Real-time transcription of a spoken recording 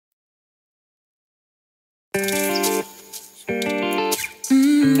Yo,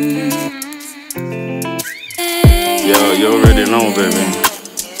 you already know, baby.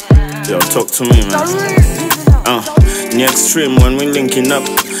 Yo, talk to me, man. The extreme when we linking up.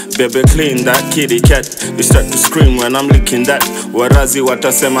 Baby, clean that kitty cat. You start to scream when I'm licking that. Warazi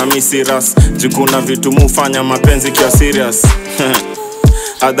watasema mi serious. Jikuna vitu mufanya mapenzi kia serious.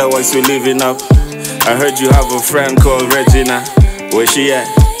 Otherwise we living up. I heard you have a friend called Regina. Where she at?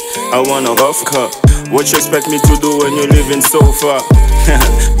 I wanna off cup. What you expect me to do when you're living so far?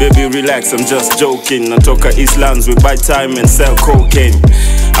 Baby, relax, I'm just joking. Natoka Eastlands, we buy time and sell cocaine.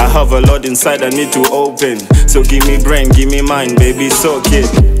 I have a lot inside I need to open. So give me brain, give me mind, baby, soak it.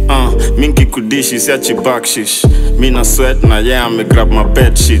 Minki kudishi, siachi bakshish. Mina sweat na yeah, me grab my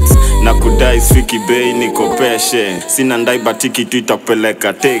bed sheets. Na kudai sfiki bei, niko peshe. Sina ndai batiki tuita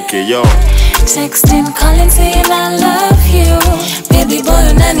peleka teke, yo. Texting, calling, saying I love you. Baby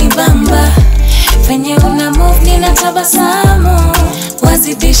boy, unanibamba. Venye una move, nina tabasamu.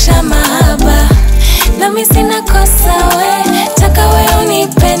 Wazidisha mahaba. Na mi sina kosa we, taka we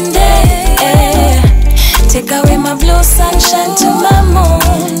unipende. Take away my blue sunshine to my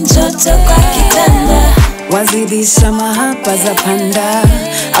moon. Joto kwa kitanda. Wazidisha mahaba za panda.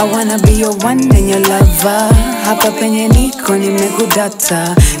 I wanna be your one and your lover. Hapa penye niko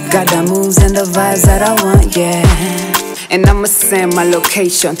nimekudata. Got the moves and the vibes that I want, yeah. And I'ma send my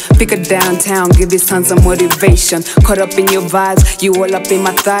location. Pick a downtown, give these sons some motivation. Caught up in your vibes, you all up in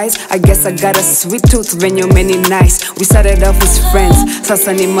my thighs. I guess I got a sweet tooth when you're many nice. We started off as friends,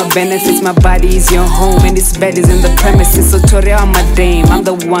 sasa need my benefits. My body is your home and this bed is in the premises. So Tori, I'm my dame, I'm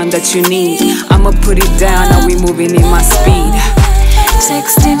the one that you need. I'ma put it down, now we moving in my speed.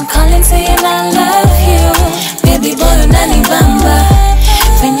 Texting, calling, saying I love you. Baby boy, unanibamba.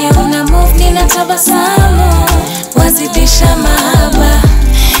 Venye una move, nina tabasamu. Wazidisha mahaba.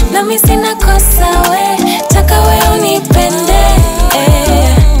 Na mi sina kosa we, taka we unipende.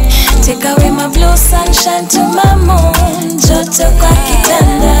 Take away my blue sunshine to my moon. Joto kwa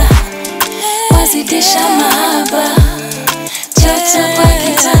kitanda. Wazidisha mahaba. Joto kwa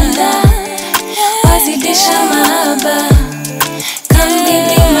kitanda. Wazidisha mahaba. Come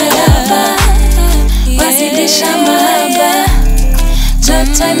baby my lover. Wazidisha mahaba.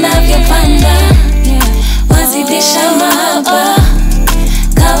 Joto inavyopanda. Wazidisha mahaba.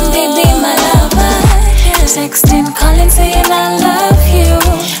 Come baby my lover. Texting, calling, saying I love you.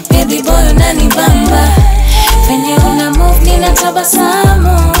 Baby boy unanibamba. Venye una move nina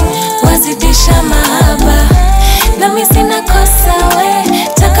tabasamu. Wazidisha mahaba. Na mi sina kosa we,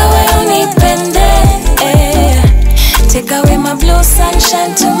 taka we unipende. Take away my blue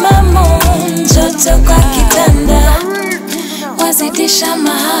sunshine to my moon. Joto kwa kitanda. Wazidisha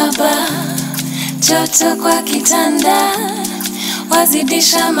mahaba. Joto kwa kitanda.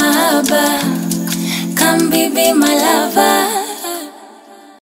 Wazidisha mahaba. Come baby my lover.